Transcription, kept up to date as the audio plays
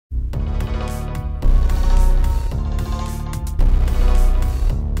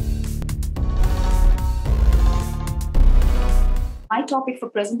topic for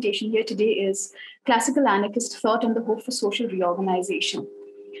presentation here today is classical anarchist thought and the hope for social reorganization.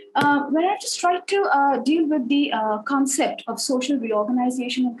 Where I just tried to deal with the concept of social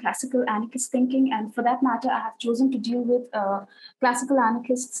reorganization and classical anarchist thinking. And for that matter, I have chosen to deal with classical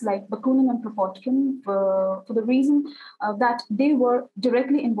anarchists like Bakunin and Kropotkin for the reason that they were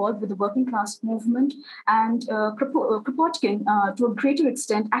directly involved with the working class movement. And Kropotkin, to a greater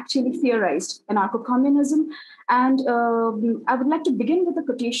extent, actually theorized anarcho-communism. And I would like to begin with a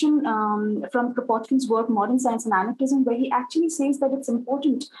quotation from Kropotkin's work, Modern Science and Anarchism, where he actually says that it's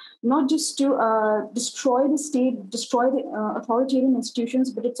important not just to destroy the state, destroy the authoritarian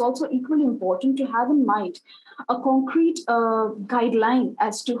institutions, but it's also equally important to have in mind a concrete guideline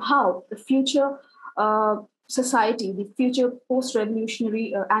as to how the future society, the future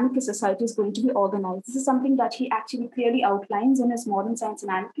post-revolutionary anarchist society is going to be organized. This is something that he actually clearly outlines in his Modern Science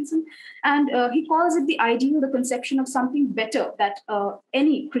and Anarchism. And he calls it the ideal, the conception of something better that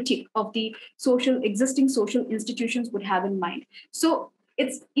any critique of the existing social institutions would have in mind. So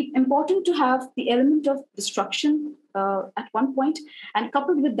it's important to have the element of destruction at one point, and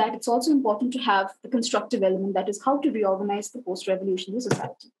coupled with that, it's also important to have the constructive element, that is how to reorganize the post-revolutionary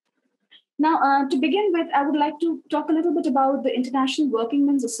society. Now, to begin with, I would like to talk a little bit about the International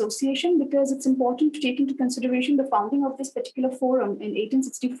Workingmen's Association, because it's important to take into consideration the founding of this particular forum in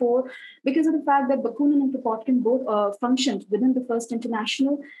 1864, because of the fact that Bakunin and Kropotkin both functioned within the First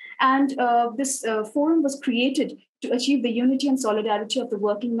International. And this forum was created to achieve the unity and solidarity of the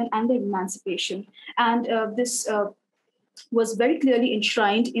working men and their emancipation. And this was very clearly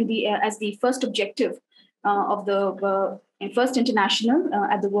enshrined in as the first objective of the First International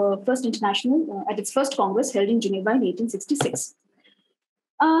at its first Congress held in Geneva in 1866.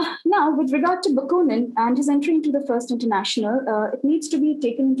 Now, with regard to Bakunin and his entry into the First International, it needs to be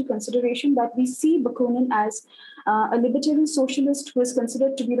taken into consideration that we see Bakunin as a libertarian socialist who is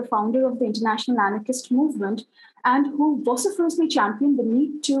considered to be the founder of the international anarchist movement and who vociferously championed the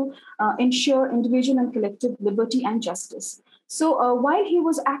need to ensure individual and collective liberty and justice. So while he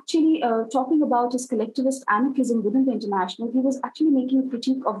was actually talking about his collectivist anarchism within the international, he was actually making a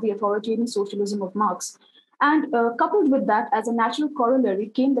critique of the authoritarian socialism of Marx. And coupled with that, as a natural corollary,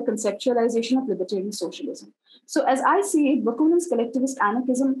 came the conceptualization of libertarian socialism. So as I see it, Bakunin's collectivist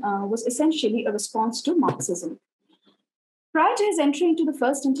anarchism was essentially a response to Marxism. Prior to his entry into the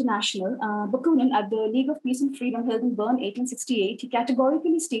First International, Bakunin, at the League of Peace and Freedom held in Bern, 1868, he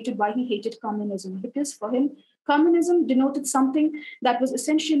categorically stated why he hated communism, because for him, communism denoted something that was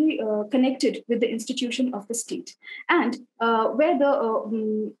essentially connected with the institution of the state, and where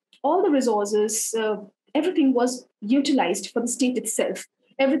all the resources, everything was utilized for the state itself.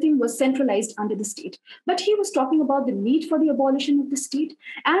 Everything was centralized under the state. But he was talking about the need for the abolition of the state,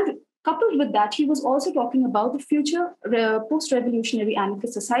 and coupled with that, he was also talking about the future post-revolutionary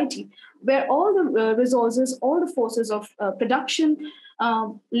anarchist society, where all the resources, all the forces of production,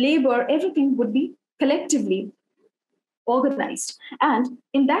 labor, everything would be collectively organized. And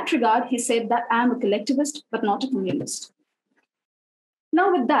in that regard, he said that I am a collectivist, but not a communist. Now,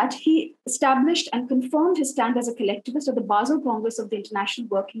 with that, he established and confirmed his stand as a collectivist at the Basel Congress of the International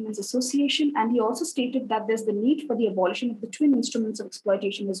Workingmen's Association. And he also stated that there's the need for the abolition of the twin instruments of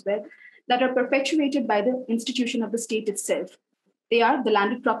exploitation as well that are perpetuated by the institution of the state itself. They are the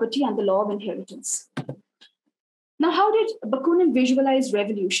landed property and the law of inheritance. Now, how did Bakunin visualize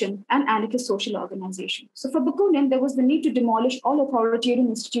revolution and anarchist social organization? So for Bakunin, there was the need to demolish all authoritarian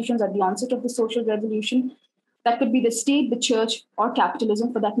institutions at the onset of the social revolution. That could be the state, the church, or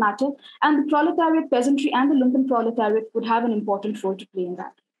capitalism for that matter. And the proletariat, peasantry, and the lumpen proletariat would have an important role to play in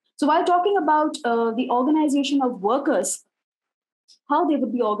that. So while talking about the organization of workers, how they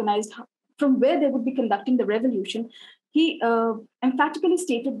would be organized, from where they would be conducting the revolution, he emphatically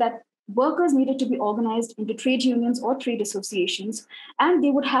stated that workers needed to be organized into trade unions or trade associations, and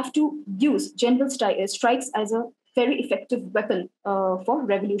they would have to use general strikes as a very effective weapon for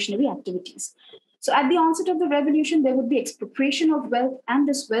revolutionary activities. So at the onset of the revolution, there would be expropriation of wealth, and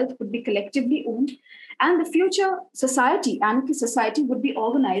this wealth would be collectively owned. And the future society, anarchist society, would be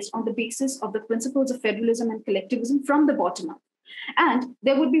organized on the basis of the principles of federalism and collectivism from the bottom up. And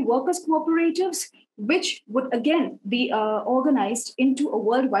there would be workers' cooperatives, which would again be organized into a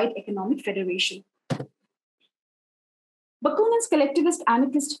worldwide economic federation. Bakunin's collectivist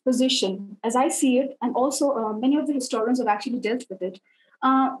anarchist position, as I see it, and also many of the historians have actually dealt with it,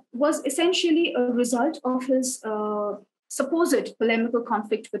 was essentially a result of his supposed polemical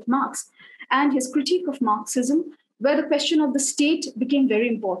conflict with Marx and his critique of Marxism, where the question of the state became very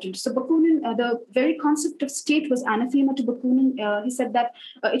important. So Bakunin, the very concept of state was anathema to Bakunin. He said that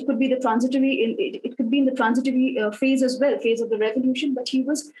it could be the transitory, it could be in the transitory phase as well, phase of the revolution, but he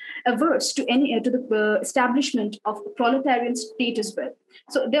was averse to any to the establishment of a proletarian state as well.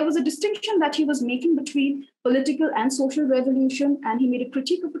 So there was a distinction that he was making between political and social revolution, and he made a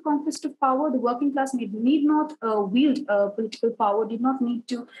critique of the conquest of power. The working class need not wield political power, did not need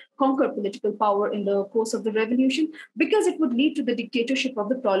to conquer political power in the course of the revolution, because it would lead to the dictatorship of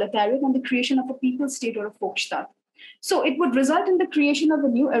the proletariat and the creation of a people's state or a Volksstaat. So it would result in the creation of a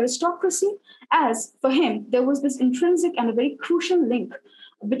new aristocracy, as for him, there was this intrinsic and a very crucial link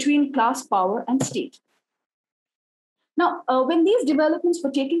between class power and state. Now, when these developments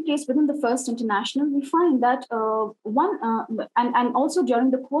were taking place within the First International, we find that and also during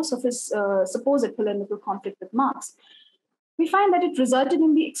the course of his supposed polemical conflict with Marx, we find that it resulted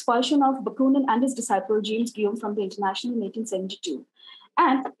in the expulsion of Bakunin and his disciple James Guillaume from the International in 1872.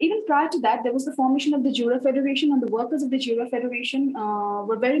 And even prior to that, there was the formation of the Jura Federation, and the workers of the Jura Federation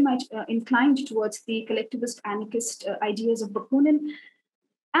were very much inclined towards the collectivist anarchist ideas of Bakunin.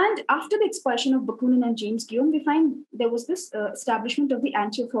 And after the expulsion of Bakunin and James Guillaume, we find there was this establishment of the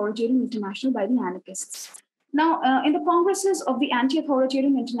Anti-Authoritarian International by the anarchists. Now, in the congresses of the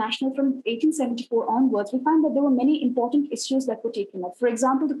Anti-Authoritarian International from 1874 onwards, we find that there were many important issues that were taken up. For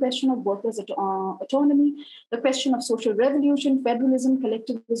example, the question of workers' autonomy, the question of social revolution, federalism,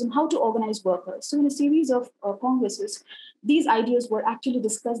 collectivism, how to organize workers. So in a series of congresses, these ideas were actually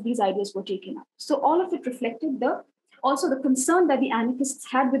discussed, these ideas were taken up. So all of it reflected also the concern that the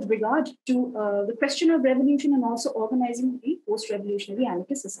anarchists had with regard to the question of revolution and also organizing the post-revolutionary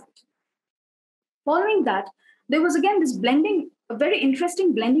anarchist society. Following that, there was again this blending, a very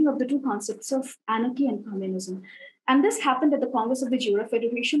interesting blending of the two concepts of anarchy and communism. And this happened at the Congress of the Jura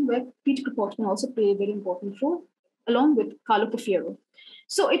Federation, where Peter Kropotkin also played a very important role, along with Carlo Cafiero.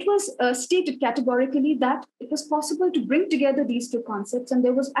 So it was stated categorically that it was possible to bring together these two concepts, and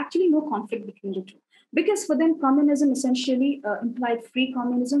there was actually no conflict between the two. Because for them, communism essentially implied free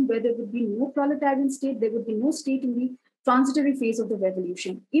communism, where there would be no proletarian state, there would be no state in the transitory phase of the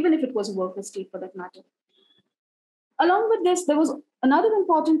revolution, even if it was a worker state for that matter. Along with this, there was another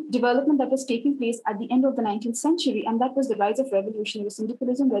important development that was taking place at the end of the 19th century, and that was the rise of revolutionary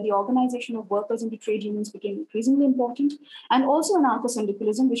syndicalism, where the organization of workers in the trade unions became increasingly important, and also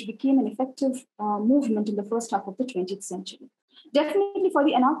anarcho-syndicalism, which became an effective movement in the first half of the 20th century. Definitely for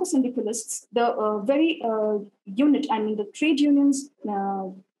the anarcho-syndicalists, the very unit, I mean, the trade unions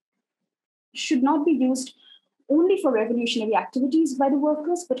should not be used only for revolutionary activities by the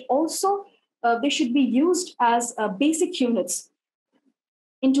workers, but also they should be used as basic units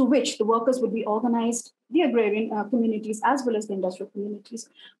into which the workers would be organized, the agrarian communities as well as the industrial communities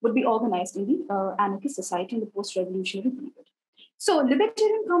would be organized in the anarchist society in the post-revolutionary period. So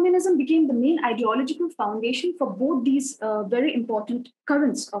libertarian communism became the main ideological foundation for both these very important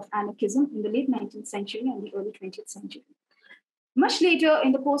currents of anarchism in the late 19th century and the early 20th century. Much later,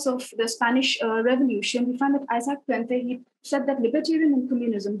 in the course of the Spanish Revolution, we find that Isaac Puente, he said that libertarian and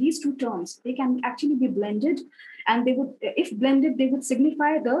communism, these two terms, they can actually be blended, and they would, if blended, they would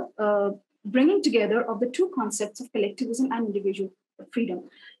signify the bringing together of the two concepts of collectivism and individual freedom.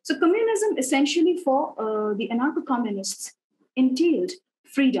 So communism, essentially for the anarcho-communists, entailed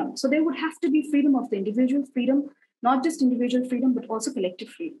freedom. So there would have to be freedom of the individual, freedom, not just individual freedom, but also collective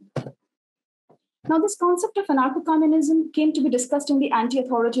freedom. Now, this concept of anarcho-communism came to be discussed in the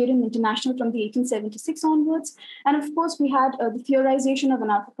Anti-Authoritarian International from the 1876 onwards. And of course, we had the theorization of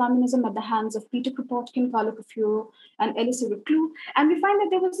anarcho-communism at the hands of Peter Kropotkin, Carlo Cafiero, and Elisée Reclus. And we find that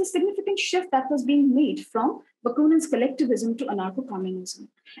there was a significant shift that was being made from Bakunin's collectivism to anarcho-communism.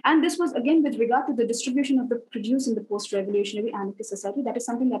 And this was, again, with regard to the distribution of the produce in the post-revolutionary anarchist society. That is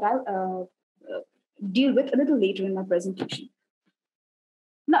something that I'll deal with a little later in my presentation.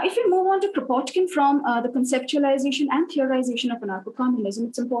 Now, if we move on to Kropotkin from the conceptualization and theorization of anarcho-communism,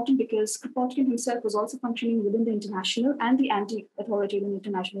 it's important because Kropotkin himself was also functioning within the international and the anti-authoritarian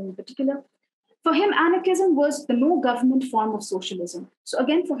international in particular. For him, anarchism was the no-government form of socialism. So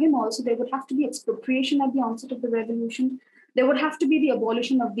again, for him also, there would have to be expropriation at the onset of the revolution. There would have to be the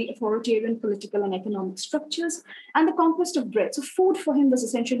abolition of the authoritarian political and economic structures and the conquest of bread. So food for him was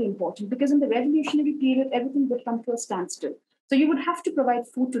essentially important because in the revolutionary period, everything would come to a standstill. So you would have to provide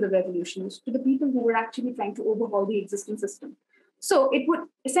food to the revolutionaries, to the people who were actually trying to overhaul the existing system. So it would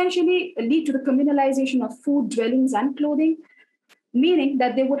essentially lead to the communalization of food, dwellings, and clothing, meaning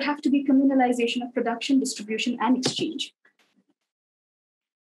that there would have to be communalization of production, distribution, and exchange.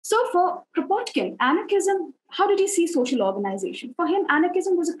 So for Kropotkin, anarchism, how did he see social organization? For him,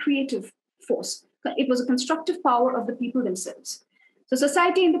 anarchism was a creative force. It was a constructive power of the people themselves. So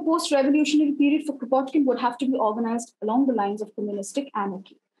society in the post-revolutionary period for Kropotkin would have to be organized along the lines of communistic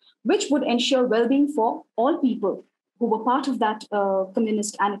anarchy, which would ensure well-being for all people who were part of that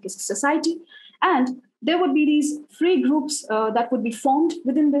communist anarchist society. And there would be these free groups that would be formed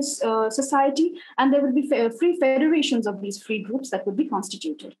within this society, and there would be free federations of these free groups that would be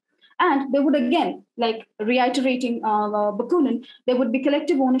constituted. And there would again, like reiterating Bakunin, there would be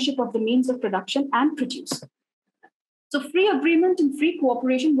collective ownership of the means of production and produce. So free agreement and free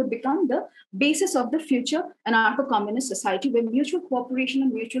cooperation would become the basis of the future anarcho-communist society, where mutual cooperation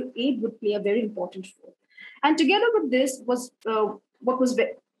and mutual aid would play a very important role. And together with this was what was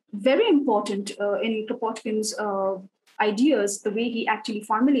very important in Kropotkin's ideas, the way he actually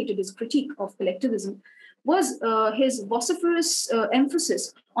formulated his critique of collectivism, was his vociferous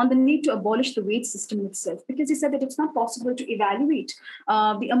emphasis on the need to abolish the wage system itself, because he said that it's not possible to evaluate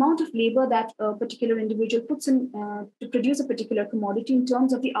the amount of labor that a particular individual puts in to produce a particular commodity in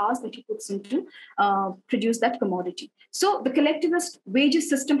terms of the hours that he puts into produce that commodity. So the collectivist wages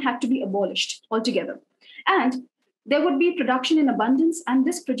system had to be abolished altogether. And there would be production in abundance, and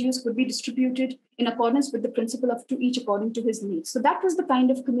this produce would be distributed in accordance with the principle of to each according to his needs. So that was the kind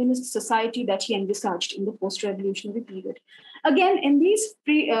of communist society that he envisaged in the post-revolutionary period. Again, in these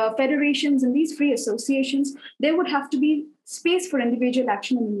free federations and these free associations, there would have to be space for individual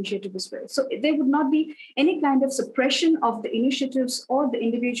action and initiative as well. So there would not be any kind of suppression of the initiatives or the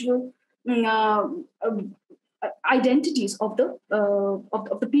individual identities of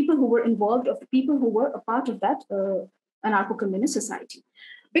the people who were involved, of the people who were a part of that anarcho-communist society,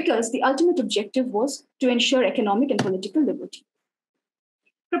 because the ultimate objective was to ensure economic and political liberty.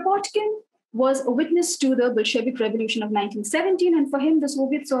 Kropotkin was a witness to the Bolshevik Revolution of 1917, and for him, the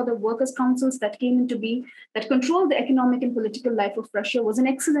Soviets or the workers' councils that came into being that controlled the economic and political life of Russia was an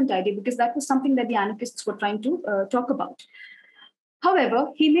excellent idea, because that was something that the anarchists were trying to talk about. However,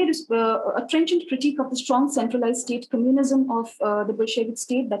 he made a trenchant critique of the strong centralized state communism of the Bolshevik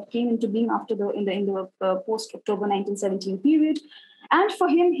state that came into being after in the post-October 1917 period. And for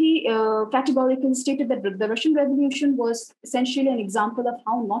him, he categorically stated that the Russian Revolution was essentially an example of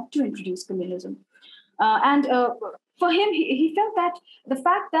how not to introduce communism. For him, he felt that the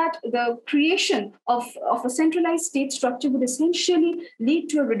fact that the creation of a centralized state structure would essentially lead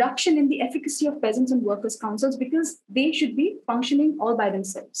to a reduction in the efficacy of peasants and workers' councils, because they should be functioning all by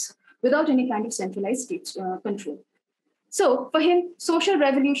themselves without any kind of centralized state control. So for him, social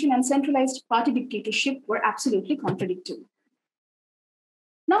revolution and centralized party dictatorship were absolutely contradictory.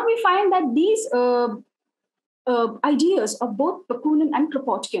 Now we find that these ideas of both Bakunin and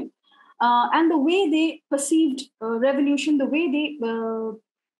Kropotkin, and the way they perceived revolution, the way they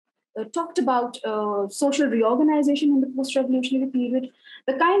talked about social reorganization in the post-revolutionary period,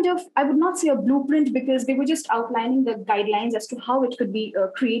 the kind of, I would not say a blueprint, because they were just outlining the guidelines as to how it could be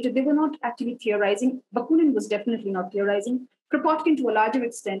created. They were not actually theorizing. Bakunin was definitely not theorizing. Kropotkin, to a larger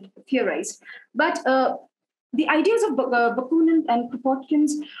extent, theorized. But the ideas of Bakunin and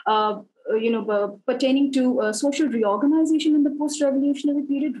Kropotkin's pertaining to social reorganization in the post-revolutionary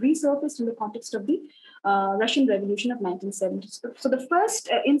period resurfaced in the context of the Russian Revolution of 1970. So the first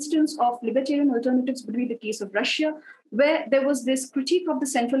instance of libertarian alternatives would be the case of Russia, where there was this critique of the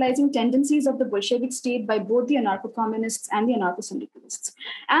centralizing tendencies of the Bolshevik state by both the anarcho-communists and the anarcho-syndicalists.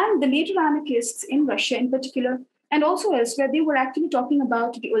 And the later anarchists in Russia in particular, and also elsewhere, they were actually talking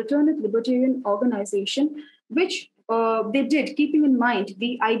about the alternate libertarian organization, which they did, keeping in mind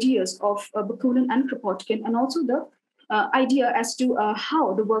the ideas of Bakunin and Kropotkin, and also the idea as to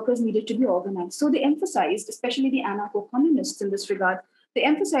how the workers needed to be organized. So they emphasized, especially the anarcho-communists in this regard, they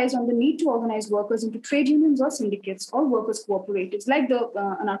emphasized on the need to organize workers into trade unions or syndicates or workers' cooperatives, like the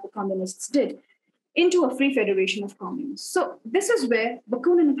anarcho-communists did, into a free federation of communes. So this is where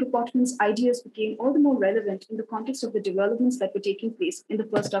Bakunin and Kropotkin's ideas became all the more relevant in the context of the developments that were taking place in the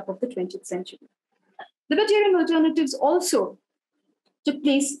first half of the 20th century. Libertarian alternatives also took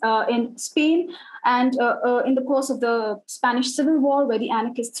place in Spain and in the course of the Spanish Civil War, where the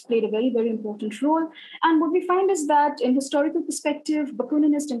anarchists played a very, very important role. And what we find is that in historical perspective,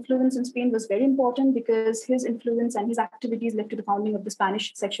 Bakuninist influence in Spain was very important, because his influence and his activities led to the founding of the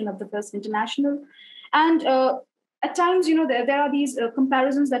Spanish section of the First International. And at times, there are these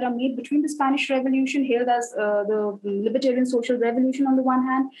comparisons that are made between the Spanish Revolution, hailed as the libertarian social revolution on the one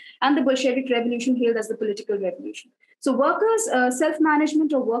hand, and the Bolshevik Revolution, hailed as the political revolution. So workers'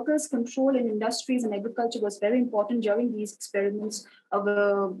 self-management or workers' control in industries and agriculture was very important during these experiments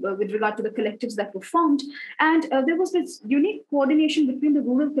with regard to the collectives that were formed. And there was this unique coordination between the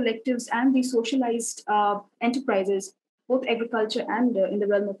rural collectives and the socialized enterprises, both agriculture and in the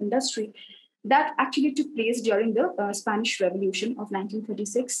realm of industry. that actually took place during the Spanish Revolution of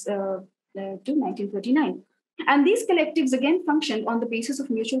 1936 to 1939. And these collectives again functioned on the basis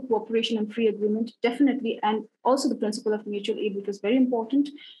of mutual cooperation and free agreement, definitely, and also the principle of mutual aid, which was very important.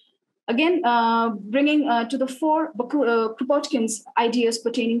 Again, bringing to the fore Kropotkin's ideas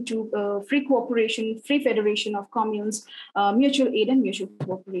pertaining to free cooperation, free federation of communes, mutual aid, and mutual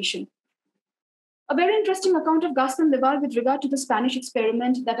cooperation. A very interesting account of Gaston Leval with regard to the Spanish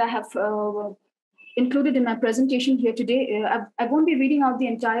experiment that I have included in my presentation here today. I won't be reading out the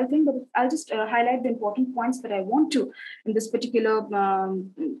entire thing, but I'll just highlight the important points that I want to in this particular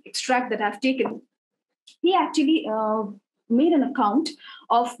extract that I've taken. He actually made an account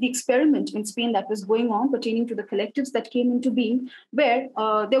of the experiment in Spain that was going on pertaining to the collectives that came into being, where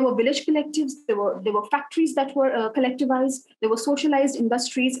there were village collectives, there were factories that were collectivized, there were socialized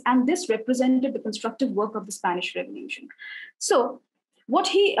industries, and this represented the constructive work of the Spanish Revolution. So what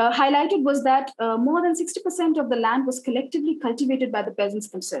he highlighted was that more than 60% of the land was collectively cultivated by the peasants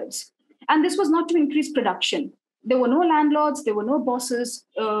themselves. And this was not to increase production. There were no landlords, there were no bosses,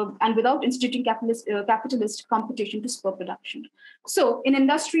 and without instituting capitalist competition to spur production. So in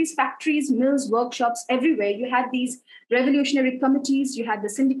industries, factories, mills, workshops, everywhere, you had these revolutionary committees, you had the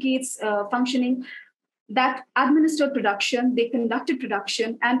syndicates functioning that administered production, they conducted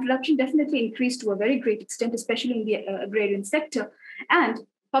production, and production definitely increased to a very great extent, especially in the agrarian sector. And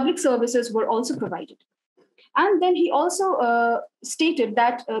public services were also provided. And then he also stated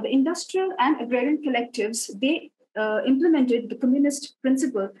that the industrial and agrarian collectives, they implemented the communist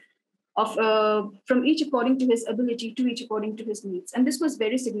principle of from each according to his ability to each according to his needs. And this was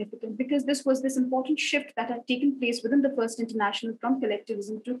very significant because this was this important shift that had taken place within the First International from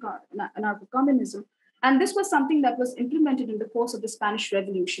collectivism to anarcho-communism. And this was something that was implemented in the course of the Spanish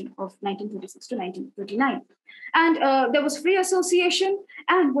Revolution of 1936 to 1939. And there was free association.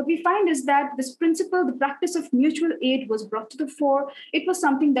 And what we find is that this principle, the practice of mutual aid, was brought to the fore. It was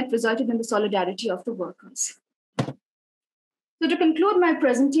something that resulted in the solidarity of the workers. So to conclude my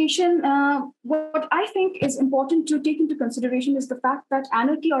presentation, what I think is important to take into consideration is the fact that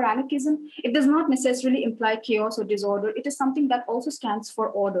anarchy or anarchism, it does not necessarily imply chaos or disorder. It is something that also stands for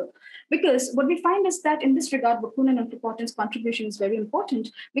order. Because what we find is that in this regard, Bakunin and Kropotkin's contribution is very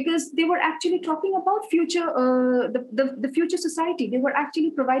important because they were actually talking about future, the future society. They were actually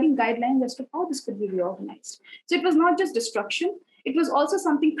providing guidelines as to how this could be reorganized. So it was not just destruction, it was also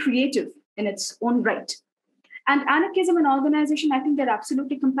something creative in its own right. And anarchism and organization, I think they're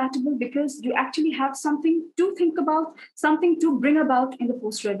absolutely compatible because you actually have something to think about, something to bring about in the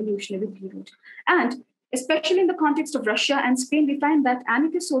post-revolutionary period. And especially in the context of Russia and Spain, we find that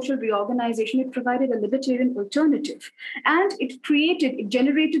anarchist social reorganization, it provided a libertarian alternative. And it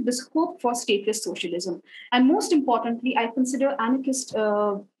generated this hope for stateless socialism. And most importantly, I consider anarchist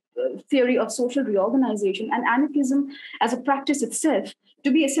theory of social reorganization and anarchism as a practice itself to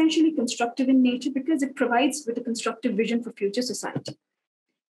be essentially constructive in nature because it provides with a constructive vision for future society.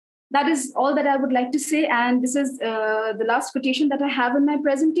 That is all that I would like to say. And this is the last quotation that I have in my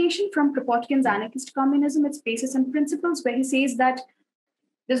presentation from Kropotkin's Anarchist Communism, its basis and principles, where he says that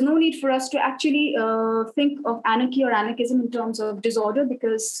there's no need for us to actually think of anarchy or anarchism in terms of disorder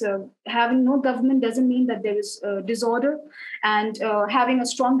because having no government doesn't mean that there is disorder. And having a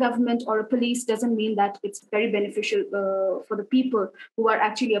strong government or a police doesn't mean that it's very beneficial for the people who are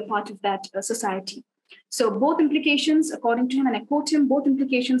actually a part of that society. So both implications, according to him, and I quote him, both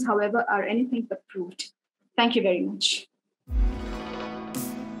implications, however, are anything but proved. Thank you very much.